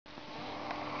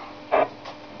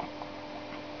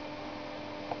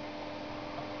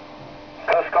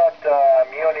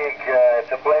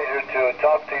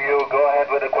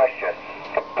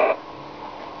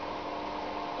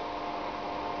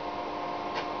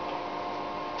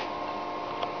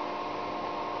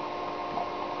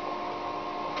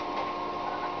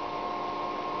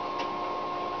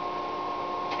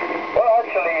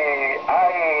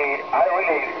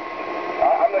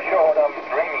I'm not sure what I'm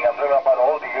dreaming. I'm dreaming about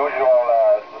all the usual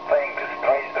things,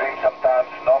 strange dreams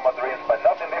sometimes, normal dreams, but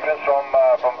nothing different from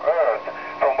Earth,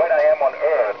 from when I am on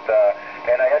Earth,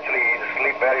 and I actually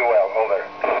sleep very well. Over.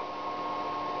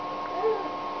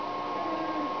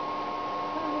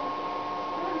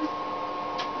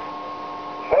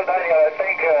 Well, Daniel, I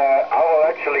think I will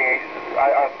actually,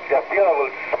 I feel I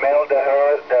will smell the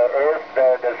earth,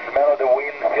 the smell of the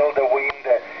wind, feel the wind,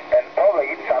 and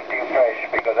probably eat something fresh,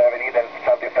 because I haven't eaten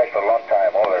something fresh for a long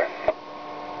time. Over.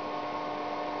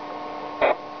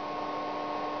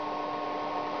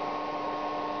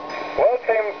 Well,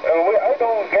 Tim, I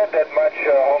don't get that much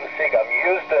homesick. I'm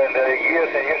used in the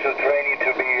years and years of training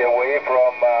to be away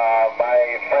from my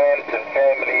friends and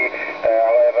family. I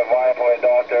have a wife or a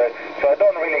daughter, so I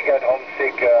don't really get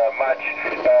homesick much,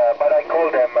 but I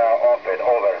call them often.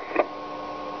 Over.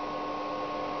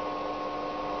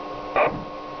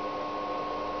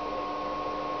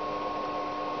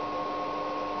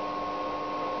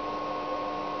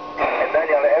 And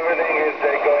Daniel, everything is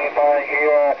going fine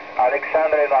here.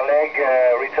 Alexander and Oleg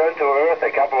returned to Earth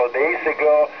a couple of days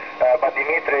ago, but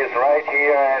Dimitri is right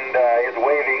here and is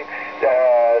waving,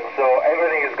 so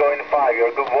everything is going fine.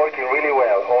 You're working really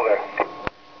well. Over.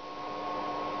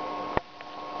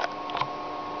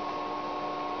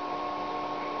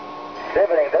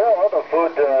 Evening. There are a lot of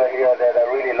food here that I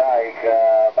really like,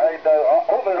 but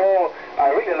overall I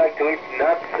really like to eat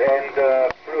nuts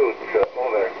and fruits.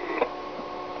 Over.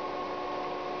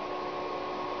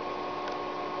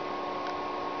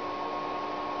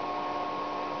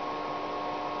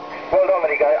 Well,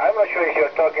 Dominic, I'm not sure if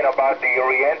you're talking about the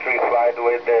re-entry flight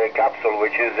with the capsule,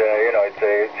 which is,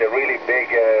 it's a really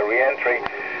big re-entry.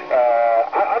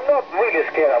 I'm not really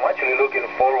scared. I'm actually looking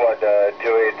forward to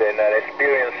it and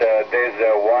experience this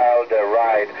wild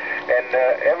ride. And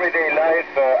everyday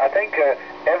life, I think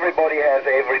everybody has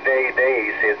everyday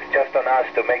days. It's just on us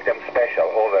to make them special.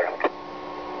 Over.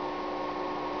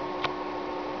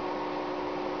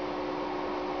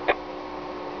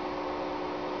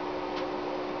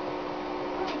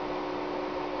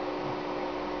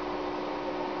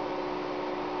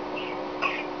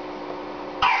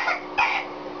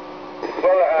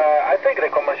 I think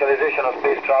the commercialization of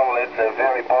space travel is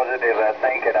very positive, I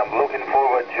think, and I'm looking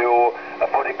forward to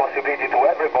for the possibility to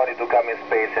everybody to come in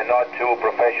space and not to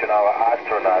professional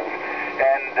astronauts.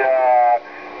 And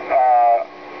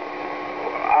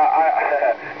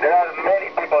there are many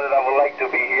people that I would like to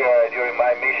be here during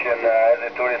my mission as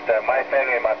a tourist, my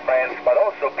family, my friends, but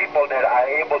also people that are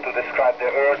able to describe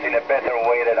the Earth in a better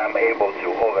way than I'm able to.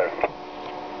 Over.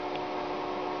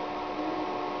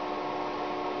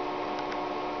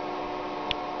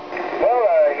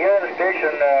 Here in the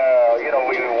station,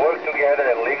 we work together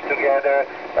and live together.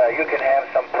 You can have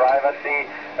some privacy,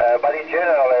 but in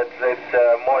general, it's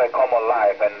more a common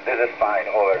life, and this is fine.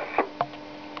 Over.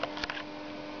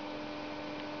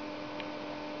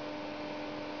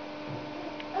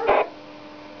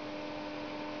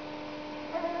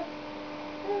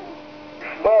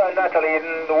 Well, Natalie,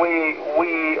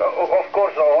 we of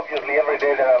course, obviously, every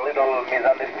day there are little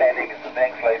misunderstandings and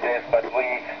things like this, but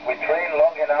we train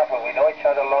long enough, and we know each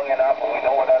other long enough, and we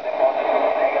know what are the positives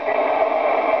and negatives.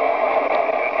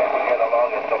 We can get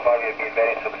along, and so far we've been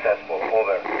very successful.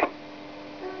 Over.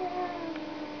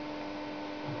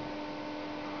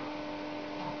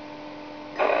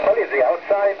 Well, you see,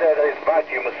 outside there is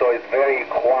vacuum, so it's very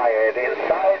quiet.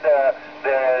 Inside the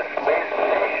space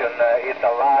station, it's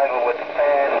alive with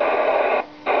fans.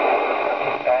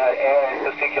 Air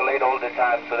to circulate all the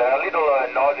time, so there are little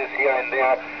noises here and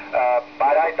there,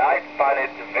 but I find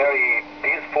it very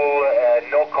peaceful.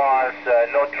 No cars,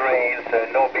 no trains,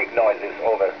 no big noises.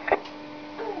 Over.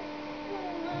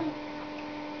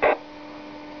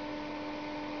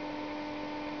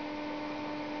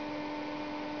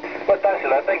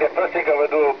 Potential. I think the first thing I will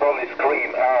do will probably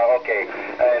scream. Okay.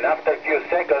 And after a few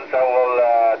seconds, I will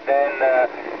then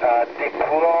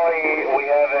deploy. We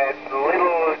have a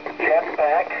little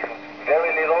jetpack,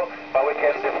 very little, but we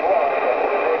can deploy.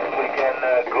 We can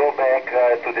go back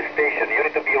to the station. You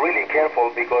need to be really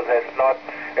careful because it's not.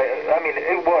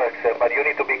 It works, but you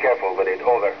need to be careful with it.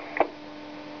 Over.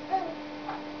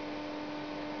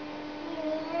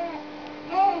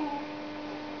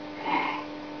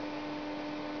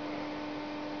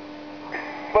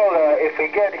 Well, if we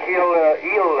get ill,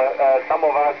 some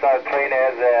of us are trained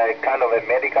as kind of a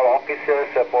medical officers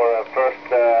for a first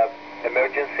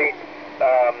emergency.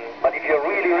 But if you're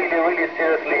really, really, really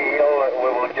seriously ill, we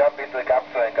will jump into the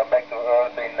capsule and come back to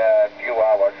Earth in a few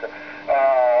hours.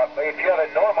 But if you're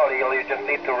a normal ill, you just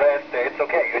need to rest. It's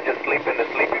okay. You just sleep in the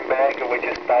sleeping bag, which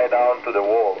is tied down to the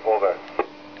wall. Over.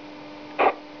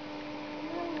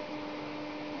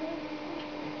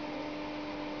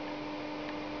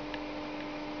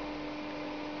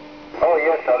 Oh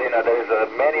yes, Alina, there is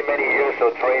many years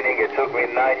of training. It took me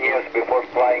 9 years before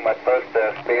flying my first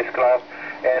spacecraft.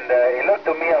 And it looked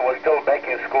to me I was still back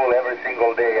in school every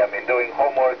single day. I mean, doing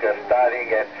homework, studying,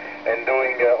 and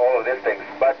doing all of these things.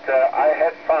 But I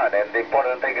had fun, and the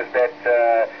important thing is that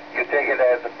you take it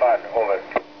as fun. Over.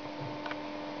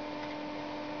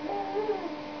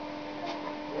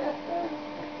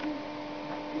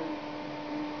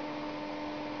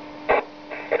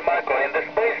 And Marco, in the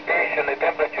space station, the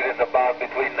temperature is about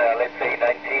between, let's say,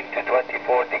 19 to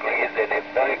 24 degrees, and it's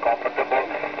very comfortable.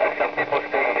 Some people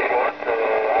stay in shorts.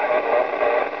 I have long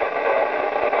shorts,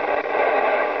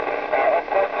 and of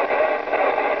course, when you're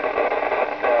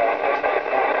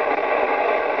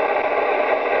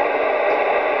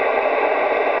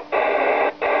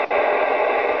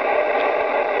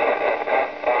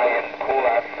by and cool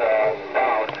us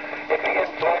down. If you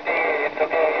get sweaty, it's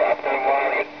okay. After a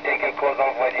while, you take your clothes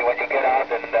off when you get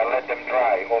out and let them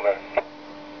dry. Over.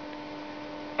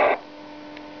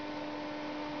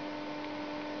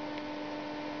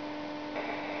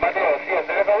 Mateos, yes,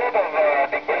 there's a lot of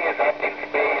debris up in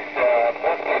space,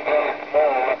 mostly very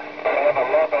small, but have a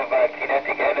lot of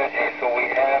kinetic energy, so we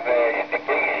have a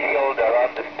debris shield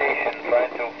around the station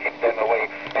trying to keep them away.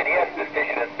 And yes, the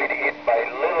station has been hit by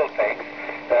little things.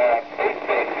 Big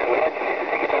things, we actually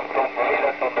see them from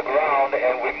radars on the ground,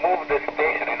 and we move the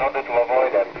station in order to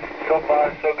avoid them. So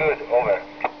far, so good. Over.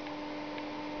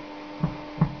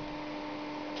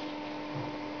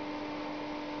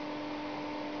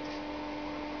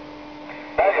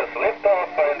 Daniel, liftoff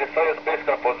in the Soyuz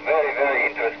spacecraft was very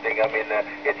interesting. I mean,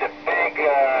 it's a